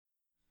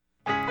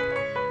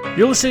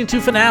You're listening to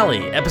Finale,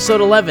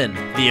 Episode 11,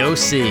 The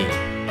O.C.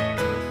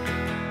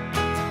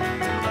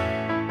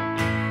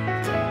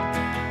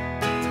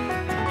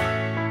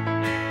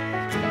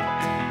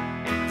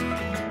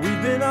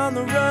 We've been on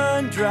the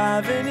run,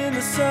 driving in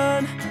the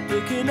sun,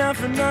 looking out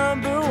for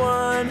number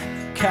one.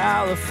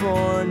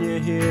 California,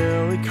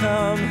 here we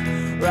come,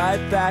 right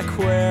back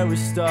where we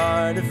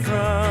started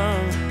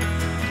from.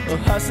 Well,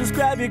 hustlers,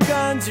 grab your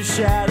guns, your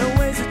shadow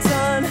weighs a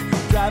ton,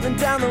 driving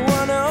down the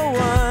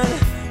 101.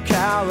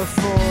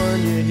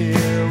 California,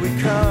 here we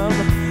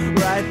come,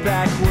 right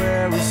back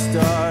where we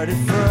started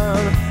from.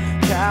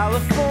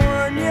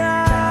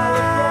 California.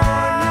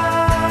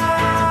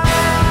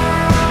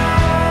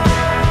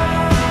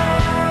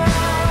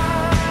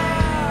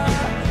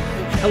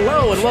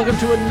 Hello and welcome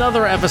to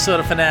another episode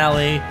of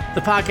Finale,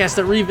 the podcast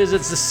that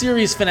revisits the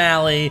series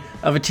finale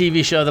of a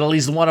TV show that at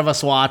least one of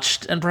us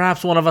watched and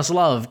perhaps one of us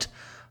loved.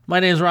 My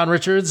name is Ron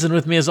Richards, and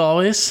with me as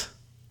always,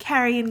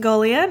 Carrie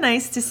Angolia,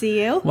 nice to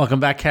see you. welcome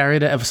back,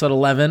 Carrie, to episode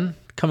 11,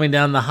 coming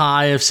down the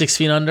high of 6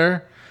 Feet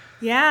Under.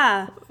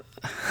 Yeah.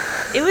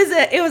 It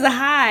was a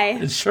high.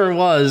 It sure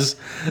was.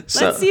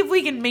 Let's see if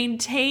we can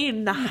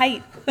maintain the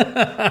height.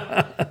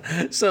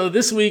 So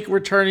this week we're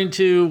turning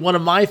to one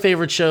of my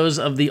favorite shows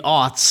of the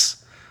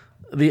aughts,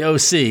 The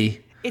O.C.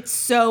 It's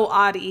so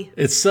oddie.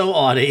 It's so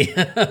oddie.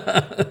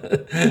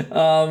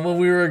 When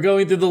we were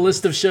going through the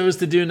list of shows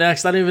to do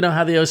next, I don't even know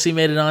how the O.C.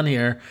 made it on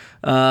here,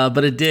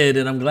 but it did,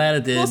 and I'm glad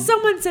it did. Well,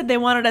 someone said they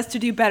wanted us to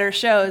do better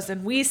shows,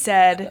 and we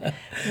said,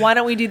 why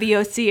don't we do the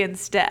OC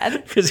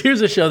instead? Because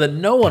here's a show that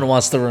no one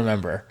wants to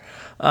remember.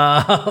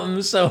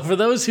 So for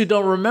those who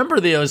don't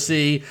remember the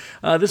O.C.,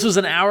 this was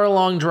an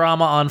hour-long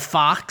drama on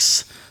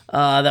Fox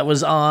that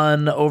was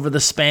on over the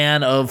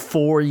span of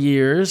 4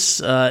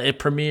 years. It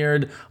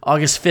premiered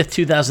August 5th,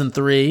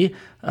 2003.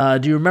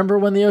 Do you remember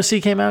when the O.C.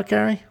 came out,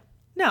 Gary?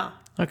 No.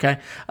 Okay.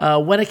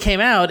 When it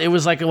came out, it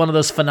was like one of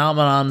those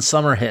phenomenon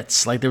summer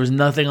hits. Like there was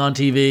nothing on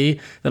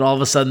TV. Then all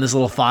of a sudden, this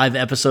little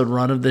 5-episode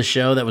run of this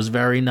show that was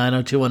very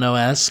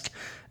 90210-esque.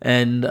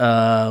 And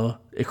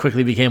it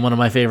quickly became one of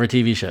my favorite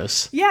TV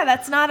shows. Yeah,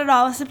 that's not at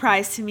all a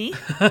surprise to me.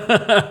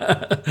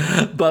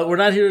 But we're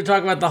not here to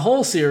talk about the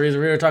whole series.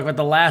 We're here to talk about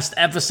the last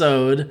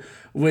episode,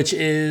 which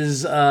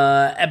is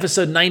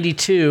episode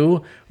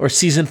 92, or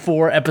season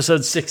 4,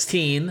 episode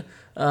 16.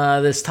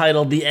 That's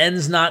titled "The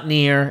End's Not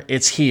Near,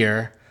 It's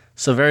Here."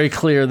 So very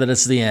clear that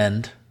it's the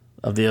end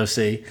of the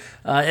O.C.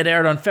 It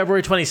aired on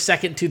February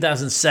 22nd,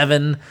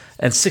 2007,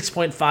 and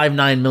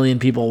 6.59 million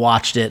people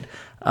watched it.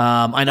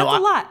 I know That's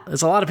a lot.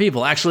 It's a lot of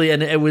people, actually,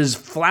 and it was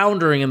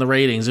floundering in the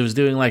ratings. It was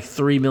doing like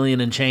 3 million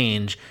and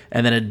change,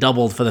 and then it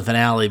doubled for the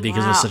finale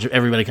because it was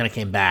everybody kind of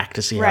came back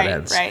to see how it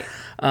ends. Right.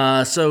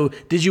 So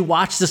did you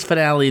watch this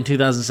finale in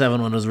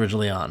 2007 when it was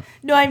originally on?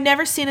 No, I've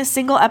never seen a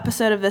single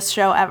episode of this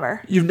show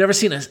ever. You've never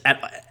seen it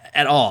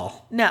at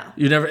all? No.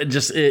 You never,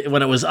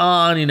 when it was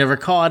on, you never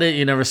caught it,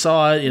 you never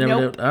saw it, you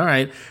never Nope. did. All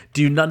right.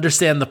 Do you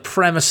understand the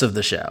premise of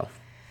the show?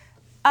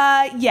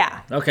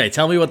 Yeah. Okay,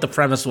 tell me what the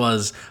premise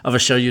was of a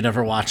show you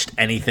never watched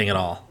anything at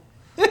all.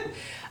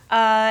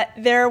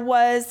 There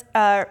was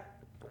a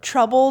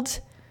troubled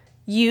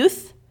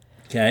youth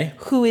Okay.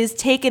 who is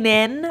taken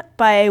in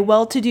by a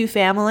well-to-do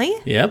family.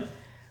 Yep.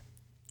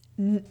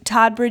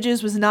 Todd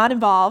Bridges was not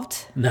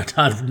involved, No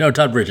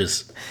Todd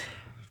Bridges.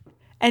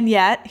 and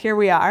yet here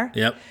we are.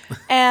 Yep.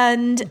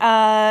 And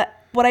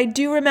what I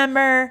do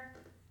remember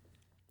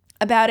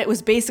about it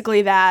was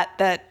basically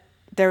that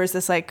there was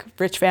this like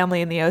rich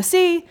family in the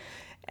OC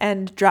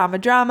and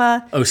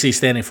drama, OC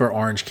standing for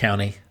Orange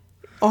County.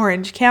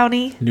 Orange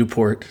County.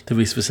 Newport, to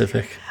be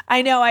specific.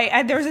 I know.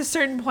 I there was a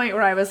certain point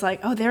where I was like,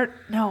 oh,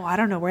 I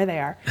don't know where they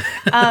are.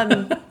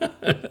 And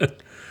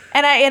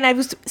I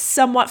was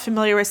somewhat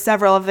familiar with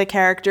several of the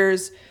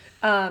characters.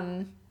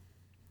 The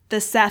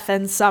Seth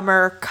and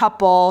Summer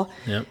couple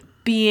Yep.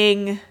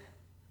 being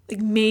like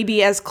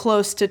maybe as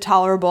close to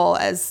tolerable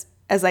as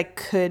I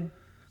could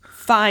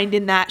find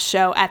in that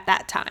show at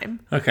that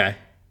time. Okay.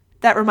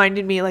 That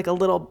reminded me like a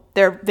little.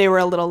 They were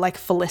a little like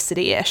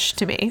Felicity-ish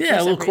to me.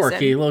 Yeah, a little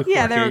quirky,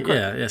 Yeah, they were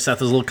quirky. Yeah.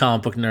 Seth was a little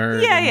comic book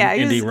nerd. Yeah, and yeah,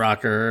 he indie was-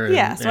 rocker. And,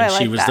 yeah, so and I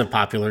she like was that. the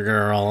popular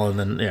girl, and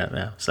then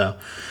yeah. So, all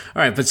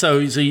right, but so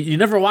you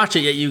never watched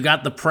it yet. You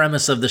got the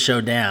premise of the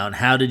show down.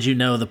 How did you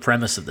know the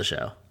premise of the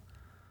show?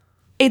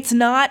 It's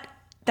not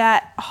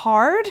that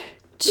hard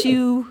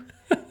to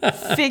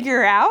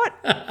figure out.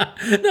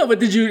 No, but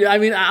did you? I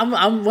mean,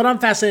 what I'm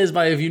fascinated is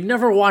by if you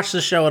never watched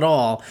the show at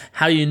all,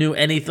 how you knew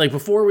anything. Like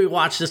before we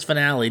watched this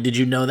finale, did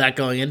you know that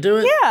going into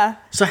it? Yeah.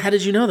 So how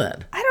did you know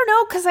that? I don't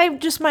know, because I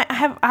just might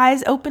have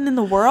eyes open in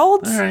the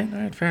world. All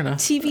right, fair enough.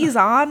 TV's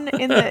on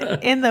in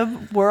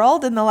the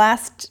world in the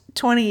last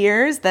 20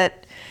 years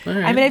that right.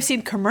 I mean, I've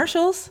seen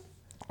commercials.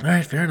 All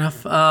right, fair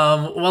enough.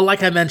 Well,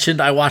 like I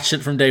mentioned, I watched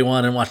it from day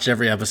one and watched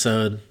every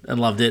episode and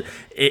loved it.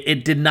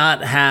 It did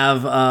not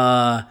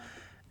have.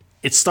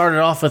 It started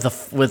off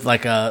with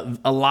like a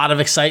lot of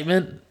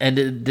excitement, and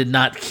it did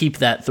not keep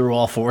that through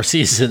all 4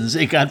 seasons.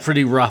 It got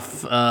pretty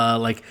rough.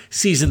 Like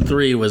season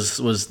 3 was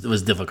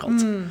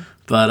difficult.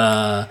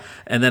 But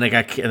and then it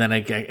got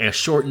a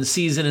shortened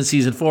season, and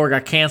season 4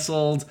 got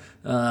canceled.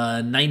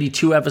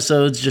 92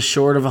 episodes, just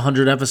short of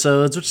 100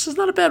 episodes, which is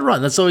not a bad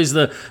run. That's always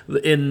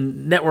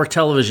in network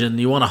television,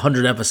 you want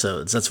 100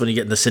 episodes. That's when you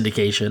get into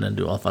syndication and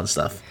do all fun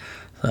stuff.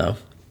 So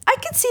I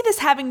could see this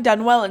having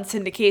done well in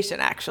syndication,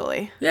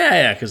 actually.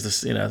 yeah, because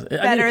this,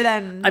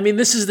 than. I mean,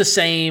 this is the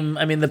same.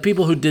 I mean, the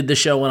people who did the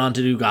show went on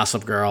to do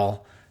Gossip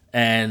Girl,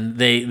 and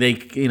they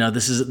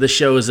the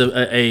show is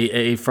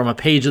a from a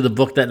page of the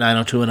book that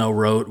 90210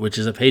 wrote, which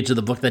is a page of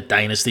the book that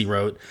Dynasty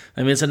wrote.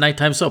 I mean, it's a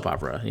nighttime soap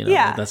opera.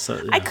 Yeah,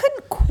 I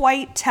couldn't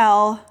quite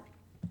tell.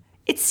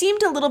 It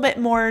seemed a little bit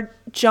more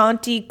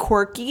jaunty,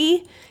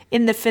 quirky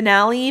in the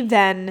finale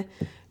than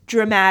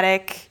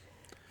dramatic.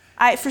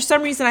 For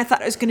some reason, I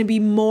thought it was going to be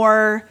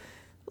more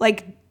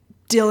like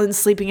Dylan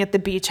sleeping at the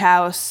beach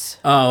house.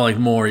 Oh, like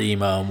more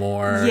emo,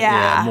 more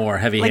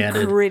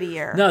heavy-handed, like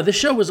grittier. No, the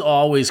show was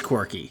always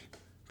quirky.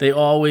 They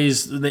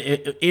always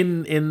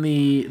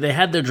they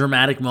had their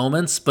dramatic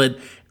moments, but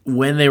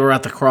when they were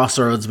at the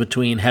crossroads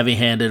between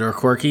heavy-handed or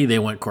quirky, they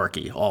went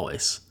quirky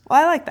always.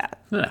 Well, I like that.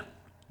 Yeah.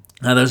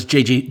 Now that was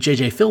JJ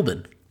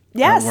Philbin.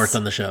 Yes, worked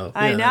on the show.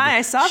 I know.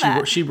 I saw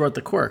that. She brought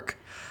the quirk.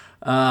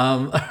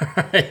 All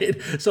right.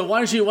 So why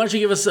don't you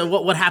give us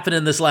what happened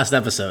in this last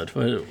episode?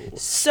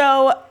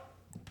 So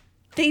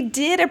they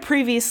did a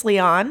previously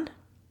on.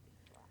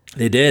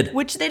 They did,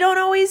 which they don't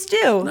always do.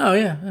 Oh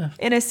yeah.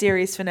 In a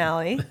series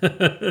finale,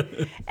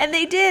 and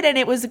they did, and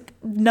it was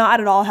not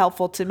at all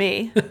helpful to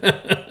me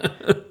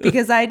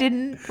because I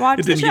didn't watch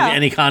the show. It didn't give you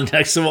any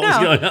context of what was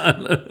going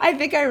on. I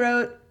think I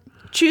wrote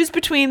choose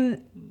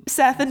between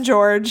Seth and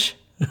George.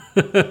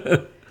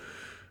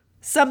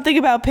 Something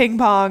about ping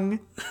pong.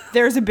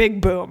 There's a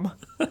big boom,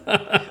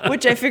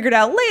 which I figured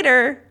out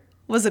later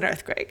was an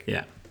earthquake.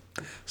 Yeah.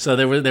 So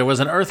there was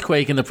an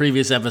earthquake in the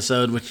previous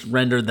episode, which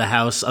rendered the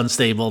house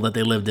unstable that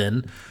they lived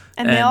in.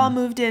 And they all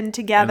moved in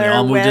together. And they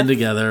all moved in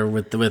together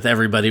with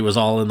everybody. It was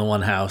all in the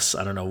one house.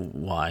 I don't know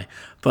why,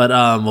 but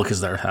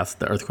because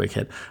the earthquake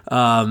hit.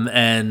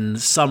 And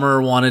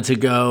Summer wanted to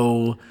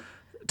go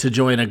to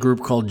join a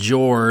group called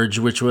George,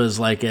 which was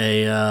like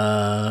a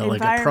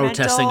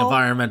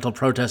environmental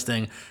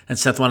protesting, and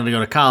Seth wanted to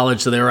go to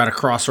college, so they were at a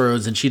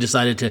crossroads, and she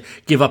decided to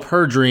give up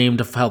her dream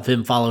to help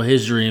him follow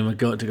his dream and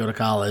go to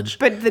college.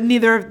 But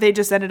they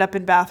just ended up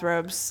in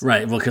bathrobes,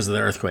 right? Well, because of the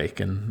earthquake,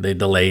 and they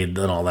delayed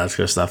and all that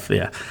sort of stuff.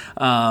 Yeah,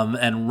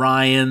 and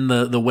Ryan,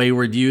 the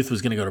wayward youth,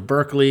 was going to go to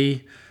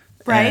Berkeley.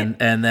 Right,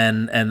 and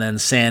then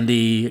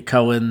Sandy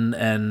Cohen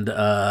and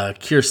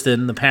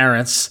Kirsten, the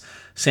parents.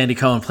 Sandy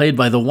Cohen, played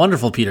by the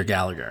wonderful Peter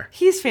Gallagher.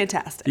 He's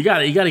fantastic. You got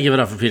to give it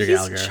up for Peter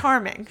Gallagher. He's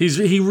charming.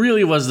 He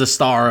really was the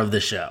star of the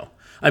show.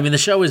 I mean, the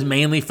show is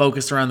mainly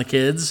focused around the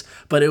kids,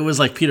 but it was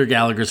like Peter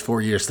Gallagher's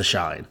 4 years to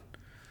shine.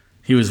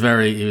 He was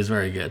very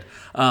good.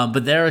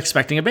 But they're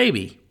expecting a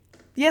baby.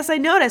 Yes, I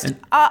noticed.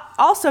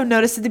 Also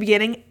noticed at the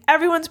beginning,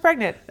 everyone's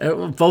pregnant.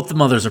 Both the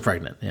mothers are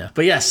pregnant. Yeah,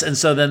 but yes, and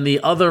so then the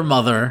other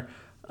mother,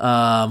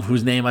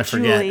 whose name I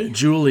forget,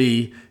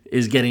 Julie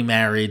is getting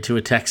married to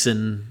a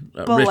Texan.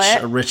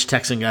 A rich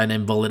Texan guy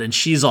named Bullet, and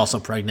she's also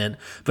pregnant,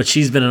 but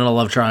she's been in a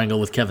love triangle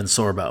with Kevin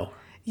Sorbo.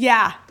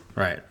 Yeah.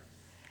 Right.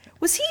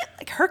 Was he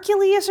like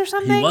Hercules or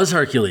something? He was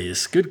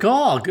Hercules. Good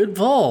call. Good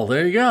pull.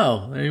 There you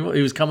go.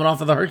 He was coming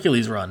off of the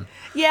Hercules run.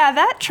 Yeah,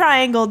 that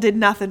triangle did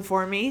nothing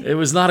for me. It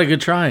was not a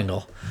good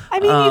triangle. I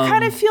mean, you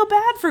kind of feel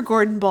bad for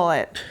Gordon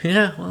Bullet.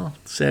 Yeah, well,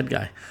 sad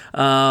guy.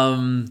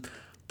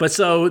 But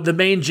so the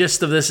main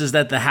gist of this is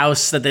that the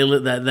house that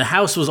the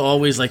house was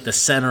always like the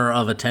center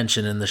of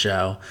attention in the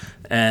show,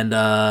 and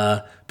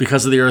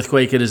because of the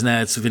earthquake,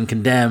 it's been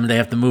condemned. They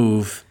have to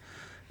move,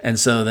 and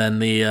so then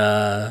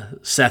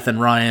Seth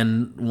and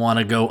Ryan want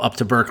to go up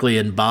to Berkeley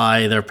and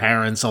buy their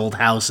parents' old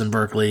house in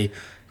Berkeley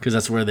because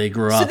that's where they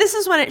grew up. So this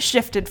is when it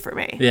shifted for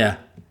me. Yeah.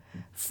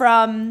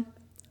 From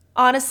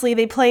honestly,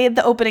 they played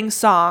the opening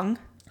song,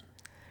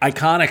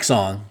 iconic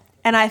song,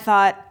 and I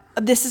thought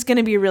this is going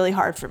to be really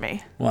hard for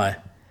me. Why?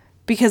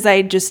 Because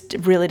I just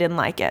really didn't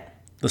like it.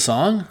 The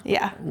song?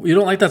 Yeah. You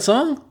don't like that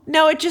song?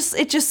 No, it just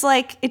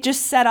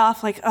set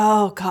off like,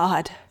 oh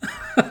God.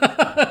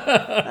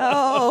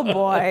 Oh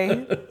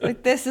boy.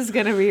 Like this is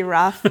gonna be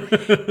rough.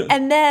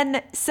 And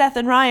then Seth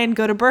and Ryan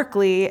go to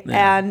Berkeley,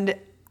 and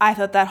I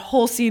thought that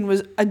whole scene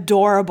was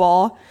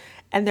adorable,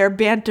 and their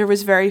banter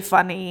was very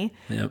funny.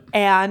 Yep.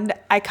 And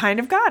I kind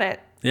of got it.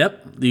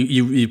 Yep.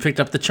 You picked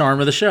up the charm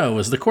of the show,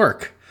 was the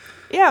quirk.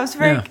 Yeah,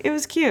 it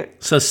was cute.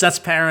 So Seth's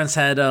parents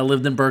had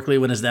lived in Berkeley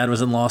when his dad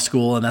was in law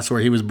school, and that's where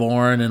he was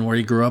born and where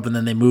he grew up. And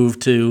then they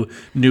moved to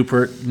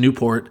Newport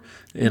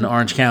in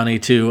Orange County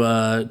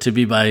to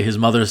be by his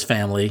mother's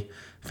family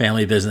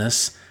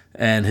business.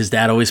 And his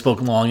dad always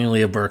spoke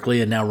longingly of Berkeley,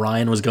 and now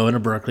Ryan was going to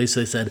Berkeley, so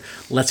they said,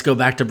 let's go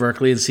back to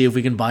Berkeley and see if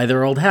we can buy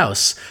their old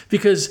house.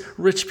 Because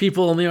rich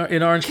people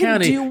in Orange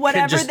County can do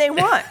whatever they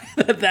want.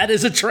 That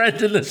is a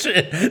trend in this,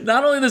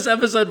 not only this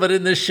episode, but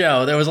in this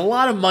show. There was a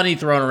lot of money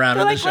thrown around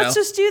in this show. Let's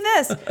just do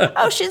this.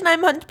 Oh, she's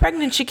 9 months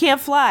pregnant. She can't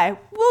fly.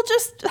 We'll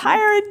just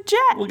hire a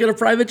jet. We'll get a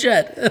private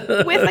jet.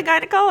 With a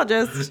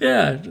gynecologist.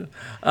 Yeah.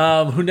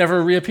 Who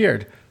never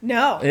reappeared.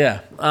 No.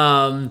 Yeah.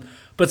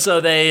 But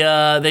so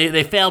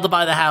they failed to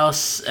buy the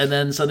house, and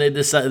then so they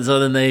decide. So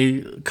then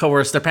they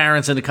coerce their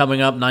parents into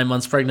coming up 9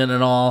 months pregnant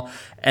and all,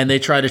 and they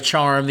try to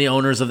charm the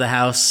owners of the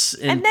house.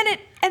 And then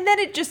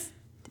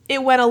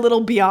it went a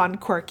little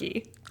beyond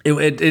quirky.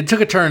 It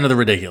took a turn to the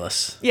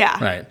ridiculous. Yeah.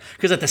 Right.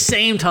 Because at the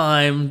same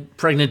time,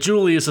 pregnant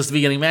Julie is supposed to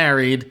be getting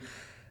married,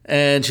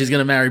 and she's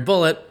going to marry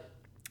Bullet.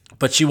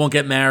 But she won't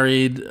get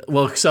married.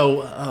 Well,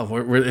 so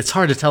it's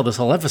hard to tell this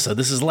whole episode.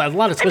 This is a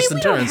lot of twists and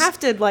turns. We don't have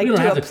to do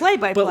a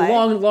play-by-play. But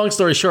long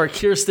story short,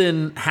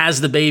 Kirsten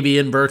has the baby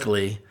in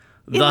Berkeley.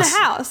 In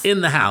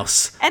the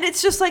house. And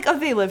it's just like, oh,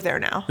 they live there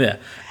now. Yeah.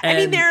 I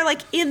mean, they're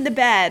like in the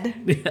bed.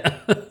 Yeah.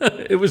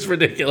 It was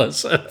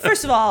ridiculous.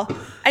 First of all,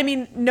 I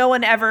mean, no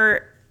one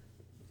ever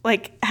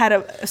like had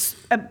a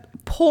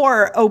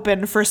pore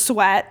open for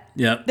sweat.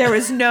 Yeah. There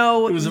was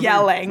no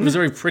yelling. It was a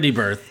very pretty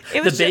birth.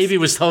 The baby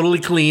was totally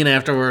clean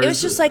afterwards. It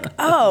was just like,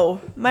 oh,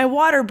 my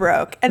water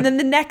broke. And then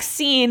the next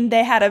scene,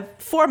 they had a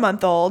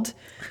 4-month-old.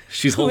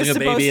 She's holding a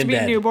baby in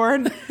bed.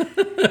 Newborn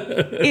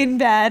in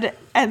bed,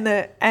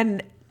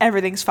 and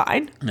everything's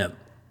fine. Yep.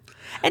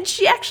 And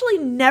she actually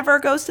never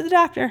goes to the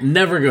doctor.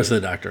 Never goes to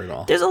the doctor at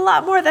all. There's a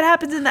lot more that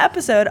happens in the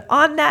episode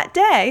on that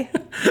day.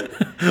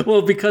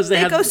 Well, because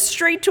they go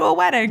straight to a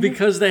wedding.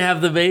 Because they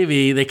have the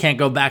baby, they can't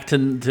go back to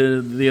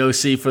the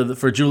OC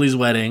for Julie's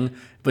wedding.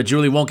 But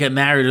Julie won't get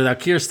married without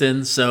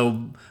Kirsten,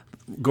 so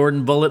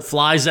Gordon Bullet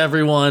flies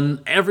everyone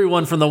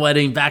from the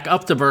wedding back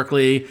up to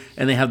Berkeley,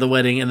 and they have the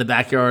wedding in the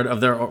backyard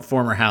of their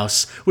former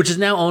house, which is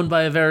now owned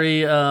by a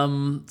very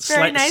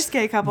nice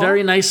gay couple.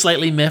 Very nice,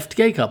 slightly miffed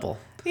gay couple.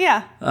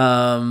 Yeah.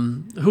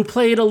 Who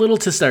played a little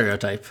to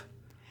stereotype.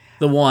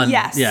 The one.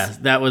 Yes. Yeah,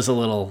 that was a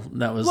little.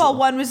 Well,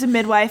 one was a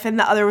midwife and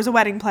the other was a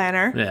wedding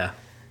planner. Yeah.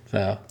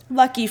 So.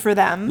 Lucky for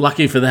them.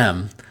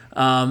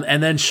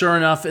 And then, sure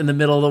enough, in the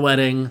middle of the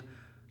wedding,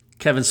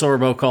 Kevin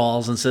Sorbo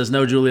calls and says,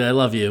 "No, Julie, I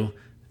love you,"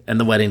 and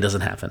the wedding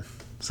doesn't happen.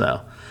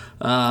 So.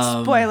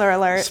 Spoiler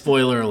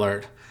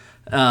alert.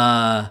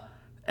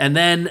 And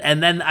then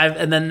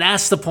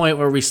that's the point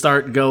where we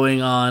start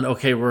going on.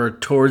 Okay, we're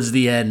towards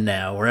the end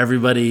now, where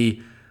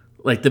everybody,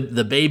 like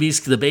the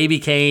baby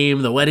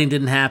came, the wedding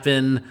didn't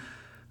happen.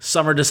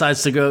 Summer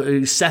decides to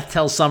go. Seth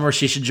tells Summer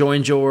she should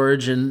join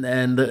George, and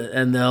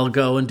they'll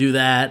go and do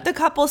that. The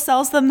couple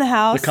sells them the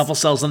house.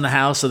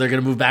 So they're going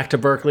to move back to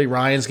Berkeley.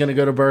 Ryan's going to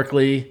go to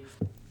Berkeley.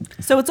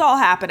 So it's all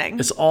happening.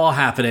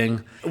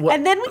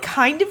 And then we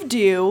kind of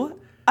do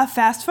a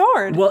fast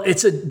forward. Well,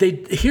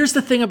 here's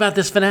the thing about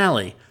this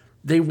finale.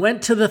 They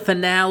went to the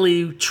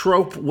finale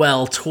trope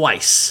well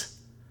twice.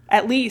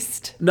 At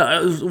least.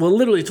 No, well,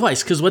 literally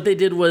twice. Because what they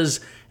did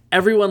was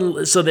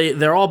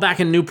they're all back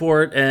in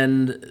Newport,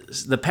 and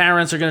the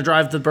parents are going to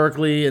drive to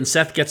Berkeley, and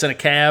Seth gets in a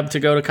cab to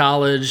go to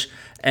college,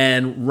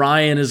 and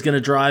Ryan is going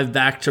to drive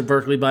back to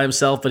Berkeley by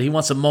himself, but he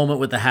wants a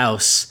moment with the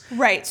house.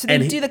 Right. So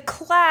they do the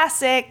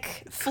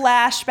classic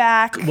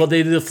flashback. Well,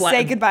 they do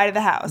say goodbye to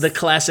the house. The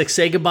classic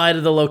say goodbye to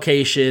the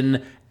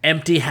location,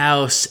 empty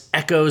house,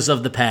 echoes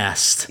of the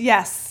past.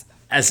 Yes.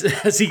 As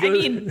he goes, I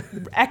mean,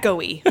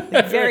 echoey,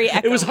 like very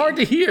echoey. It was hard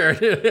to hear,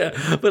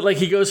 but like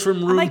he goes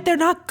from room. I'm like, they're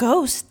not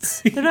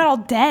ghosts. They're not all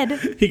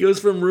dead. He goes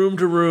from room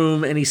to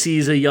room, and he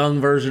sees a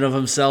young version of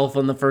himself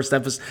on the first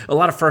episode. A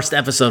lot of first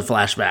episode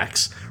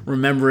flashbacks,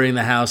 remembering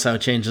the house, how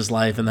it changed his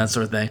life, and that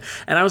sort of thing.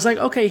 And I was like,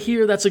 okay,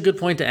 that's a good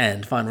point to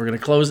end. Fine, we're gonna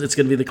close. It's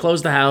gonna be the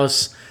close the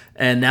house.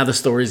 And now the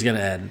story's going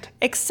to end.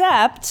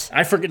 Except...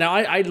 I forget. Now,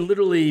 I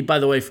literally, by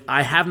the way,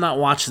 I have not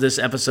watched this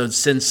episode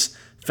since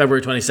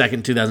February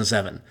 22nd,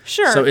 2007.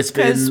 Sure. So it's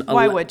been...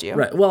 why would you?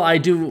 Right. Well, I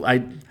do...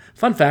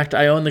 Fun fact,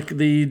 I own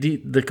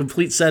the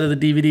complete set of the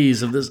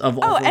DVDs of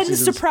all 4 and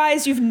seasons.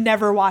 surprise, you've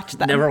never watched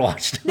them. Never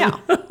watched them.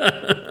 No.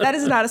 That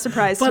is not a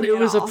surprise to but me it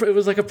was at all. It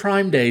was like a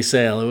Prime Day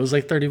sale. It was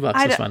like $30. It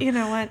was fun. You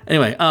know what?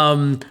 Anyway,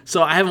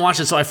 so I haven't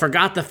watched it, so I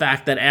forgot the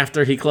fact that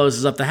after he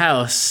closes up the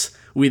house,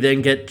 we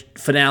then get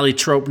finale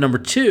trope number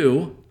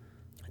 2.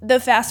 The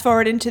fast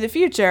forward into the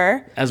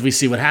future. As we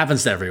see what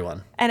happens to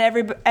everyone.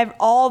 And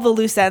all the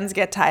loose ends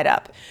get tied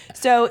up.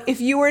 So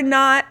if you were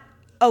not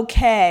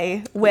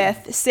okay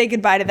with say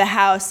goodbye to the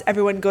house,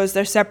 everyone goes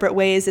their separate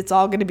ways, it's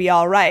all going to be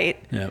all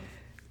right. Yep.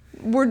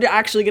 We're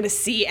actually going to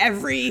see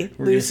every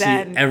loose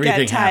end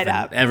get tied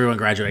up. Everyone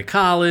graduate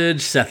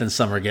college. Seth and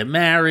Summer get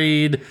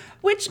married.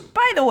 Which,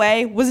 by the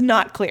way, was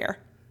not clear.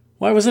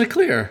 Why wasn't it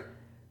clear?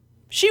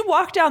 She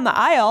walked down the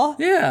aisle.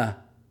 Yeah.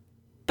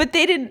 But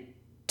they didn't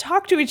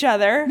talk to each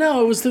other.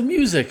 No, it was the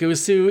music. It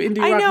was to indie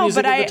rock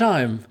music at the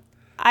time.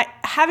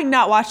 Having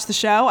not watched the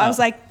show, I was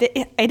like,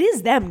 it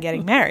is them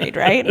getting married,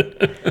 right?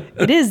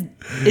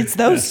 It's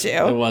those two.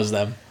 It was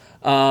them.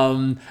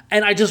 And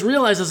I just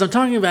realized as I'm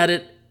talking about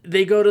it,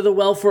 they go to the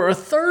well for a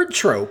third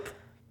trope,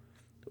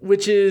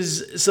 which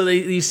is, so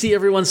you see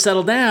everyone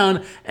settle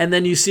down, and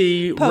then you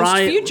see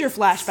Ryan. Future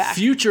flashback.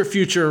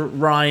 Future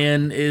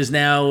Ryan is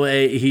now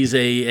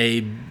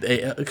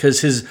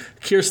because his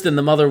Kirsten,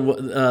 the mother,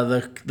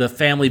 the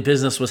family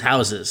business was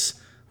houses,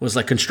 was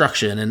like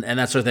construction and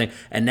that sort of thing.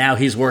 And now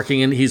he's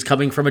working and he's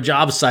coming from a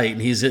job site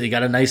and he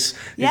got a nice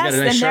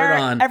shirt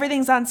on.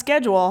 Everything's on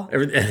schedule.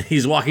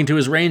 He's walking to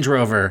his Range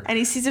Rover. And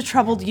he sees a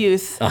troubled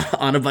youth.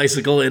 On a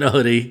bicycle in a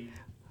hoodie.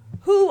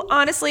 Who,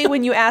 honestly,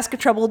 when you ask a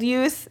troubled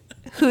youth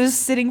who's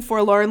sitting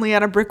forlornly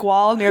on a brick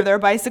wall near their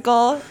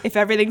bicycle, if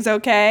everything's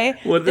okay.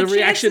 Well, the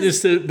reaction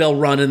is they'll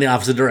run in the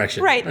opposite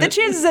direction. Right. The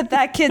chances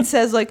that kid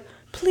says, like,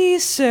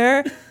 please,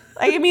 sir.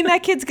 Like, I mean,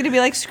 that kid's going to be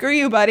like, screw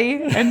you,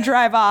 buddy, and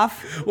drive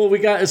off.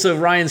 Well, so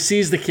Ryan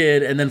sees the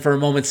kid and then for a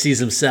moment sees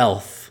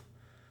himself.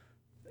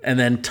 And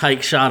then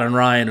tight shot on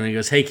Ryan when he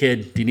goes, hey,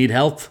 kid, do you need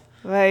help?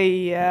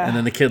 Yeah. And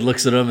then the kid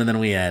looks at him and then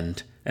we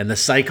end. And the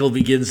cycle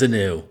begins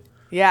anew.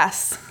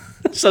 Yes.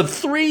 So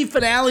 3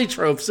 finale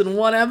tropes in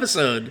one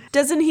episode.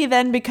 Doesn't he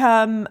then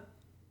become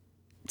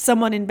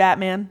someone in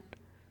Batman?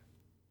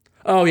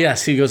 Oh,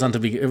 yes. He goes on to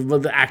be... Well,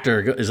 the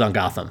actor is on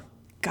Gotham.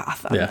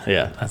 Gotham.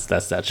 Yeah. That's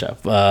that show.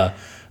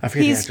 I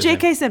forget He's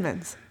J.K.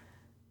 Simmons.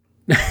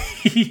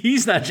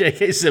 He's not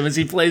J.K. Simmons.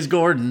 He plays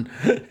Gordon.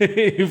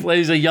 He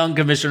plays a young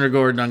Commissioner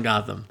Gordon on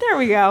Gotham. There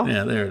we go.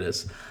 Yeah, there it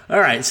is. All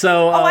right,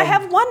 so... I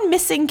have one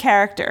missing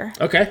character.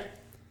 Okay.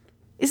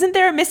 Isn't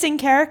there a missing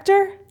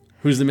character?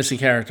 Who's the missing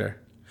character?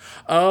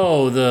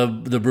 Oh,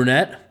 the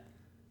brunette?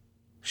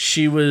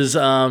 She was,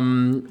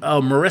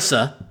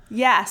 Marissa.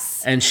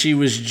 Yes. And she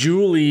was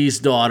Julie's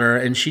daughter,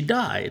 and she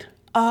died.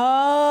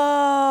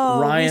 Oh,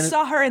 Ryan, we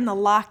saw her in the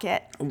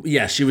locket.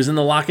 Yeah, she was in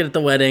the locket at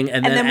the wedding.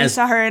 And then we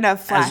saw her in a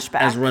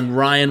flashback. As when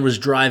Ryan was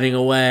driving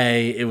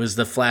away, it was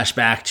the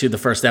flashback to the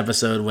first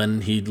episode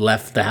when he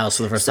left the house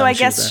for the first time. So I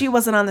guess she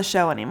wasn't on the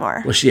show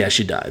anymore. Well,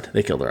 she died.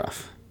 They killed her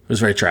off. It was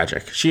very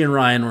tragic. She and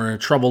Ryan were in a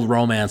troubled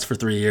romance for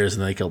 3 years,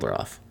 and then they killed her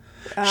off.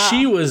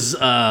 She was,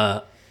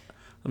 I'll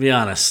be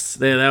honest,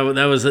 that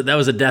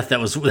was a death that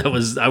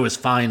was I was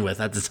fine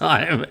with at the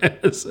time.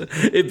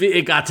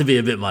 It got to be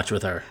a bit much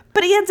with her.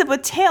 But he ends up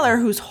with Taylor,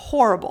 who's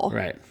horrible.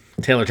 Right,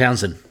 Taylor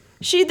Townsend.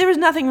 There was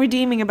nothing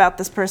redeeming about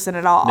this person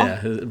at all. Yeah,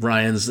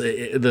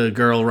 the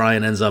girl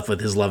Ryan ends up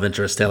with his love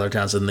interest, Taylor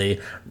Townsend,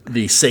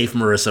 the safe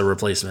Marissa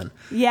replacement.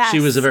 Yes.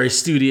 She was a very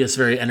studious,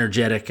 very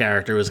energetic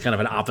character. It was kind of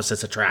an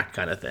opposites attract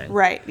kind of thing.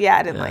 Right. Yeah,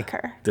 I didn't like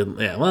her.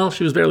 Well,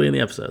 she was barely in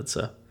the episode,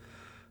 so.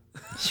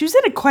 She was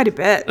in it quite a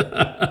bit.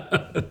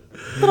 A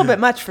little bit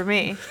much for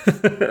me.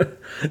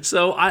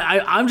 So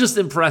I'm just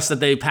impressed that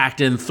they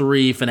packed in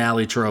 3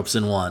 finale tropes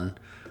in one,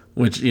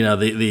 which, you know,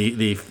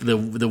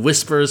 the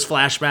Whispers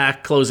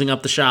flashback closing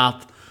up the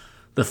shop,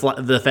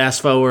 the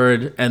fast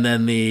forward, and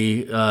then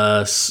the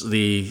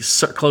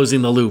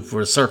closing the loop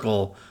or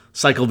cycle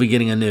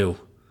beginning anew.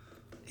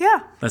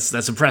 Yeah,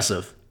 that's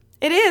impressive.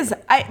 It is.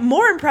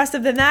 More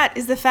impressive than that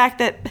is the fact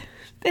that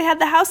they had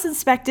the house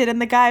inspected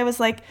and the guy was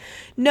like,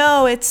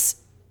 "No, it's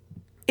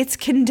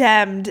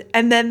condemned,"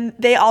 and then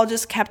they all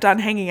just kept on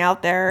hanging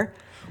out there.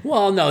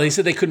 Well, no, they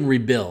said they couldn't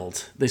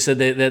rebuild. They said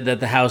that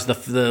the house,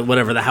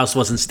 the house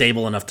wasn't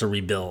stable enough to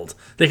rebuild.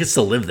 They could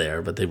still live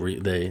there, but they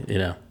you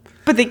know.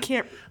 But they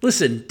can't.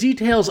 Listen,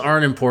 details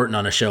aren't important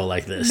on a show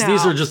like this. No.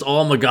 These are just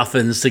all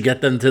MacGuffins to get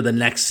them to the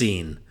next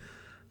scene.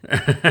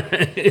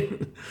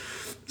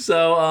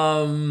 So,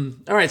 all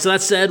right. So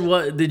that said,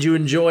 what did you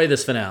enjoy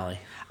this finale?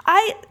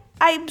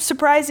 I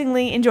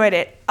surprisingly enjoyed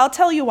it. I'll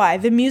tell you why.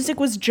 The music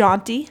was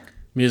jaunty.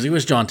 Music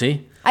was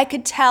jaunty. I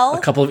could tell.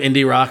 A couple of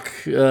indie rock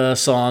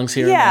songs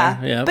here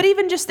and there. Yeah. But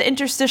even just the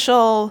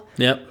interstitial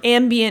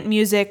ambient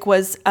music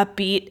was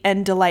upbeat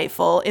and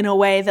delightful in a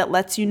way that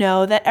lets you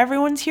know that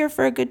everyone's here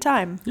for a good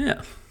time.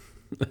 Yeah.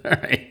 All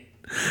right.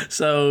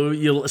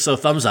 So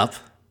thumbs up.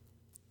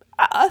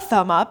 A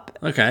thumb up.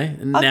 Okay.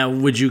 Now,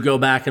 would you go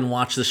back and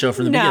watch the show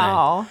from the beginning?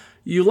 No.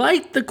 You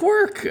liked the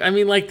quirk. I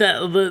mean, like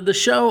that. The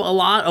show. A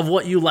lot of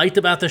what you liked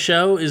about the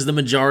show is the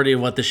majority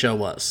of what the show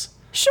was.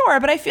 Sure,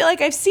 but I feel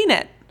like I've seen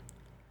it.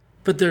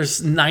 But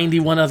there's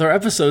 91 other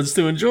episodes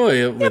to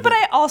enjoy. Yeah, but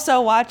I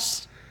also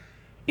watched,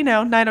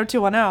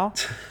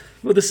 90210.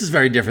 Well, this is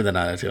very different than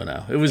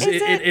 90210. It was.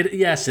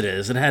 Yes, it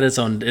is. It had its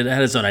own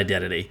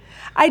identity.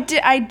 I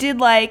did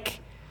like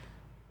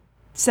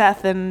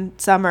Seth and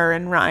Summer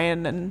and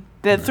Ryan, and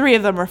the 3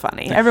 of them were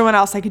funny. Everyone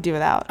else I could do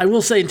without. I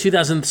will say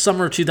in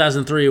summer of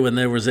 2003, when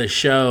there was a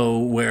show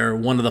where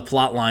one of the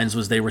plot lines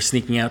was they were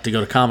sneaking out to go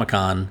to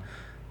Comic-Con.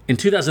 In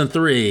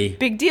 2003...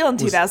 Big deal in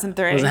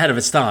 2003. It was ahead of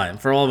its time.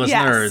 For all of us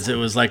Yes. nerds, it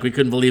was like we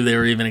couldn't believe they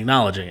were even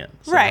acknowledging it.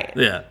 So, right.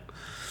 Yeah.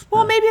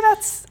 Well, maybe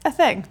that's a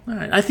thing. All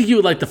right. I think you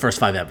would like the first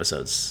 5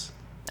 episodes.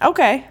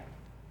 Okay.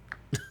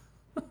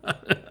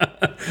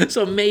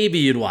 So maybe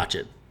you'd watch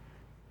it.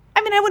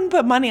 I mean, I wouldn't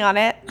put money on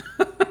it.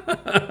 But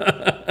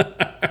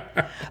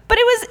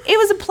it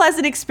was a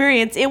pleasant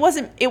experience. It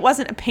wasn't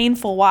a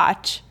painful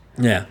watch.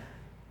 Yeah.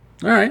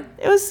 All right.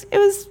 It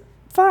was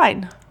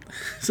fine.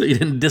 So you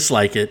didn't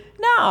dislike it.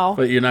 No.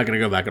 But you're not going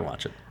to go back and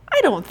watch it.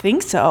 I don't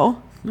think so.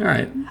 All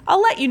right.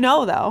 I'll let you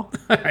know, though. All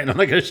right. I'm not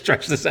going to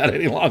stretch this out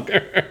any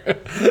longer.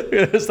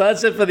 So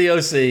that's it for the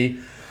OC.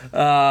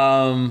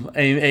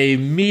 A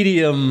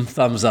medium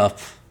thumbs up.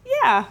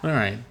 Yeah. All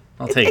right.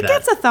 I'll take that. It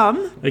gets a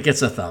thumb. It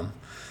gets a thumb.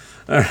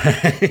 All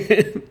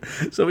right.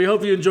 So we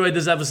hope you enjoyed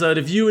this episode.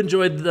 If you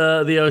enjoyed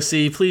the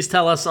OC, please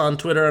tell us on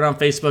Twitter and on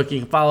Facebook. You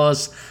can follow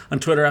us on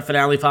Twitter at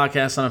Finale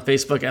Podcast, and on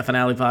Facebook at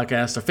Finale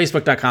Podcast, or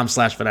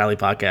facebook.com/Finale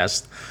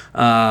Podcast.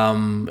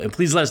 And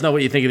please let us know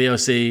what you think of the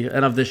OC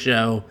and of this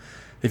show.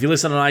 If you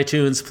listen on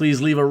iTunes,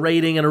 please leave a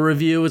rating and a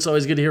review. It's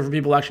always good to hear from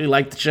people who actually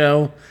like the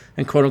show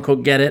and quote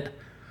unquote get it.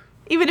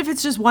 Even if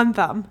it's just one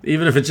thumb.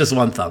 Even if it's just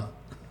one thumb.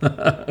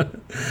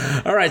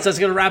 All right, so that's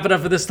going to wrap it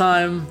up for this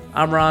time.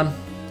 I'm Ron.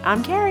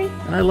 I'm Carrie.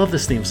 And I love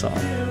this theme song.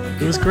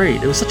 It was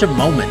great. It was such a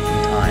moment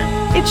in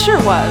time. It sure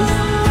was.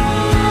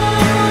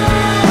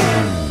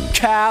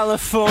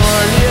 California,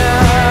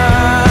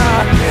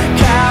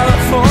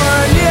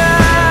 California.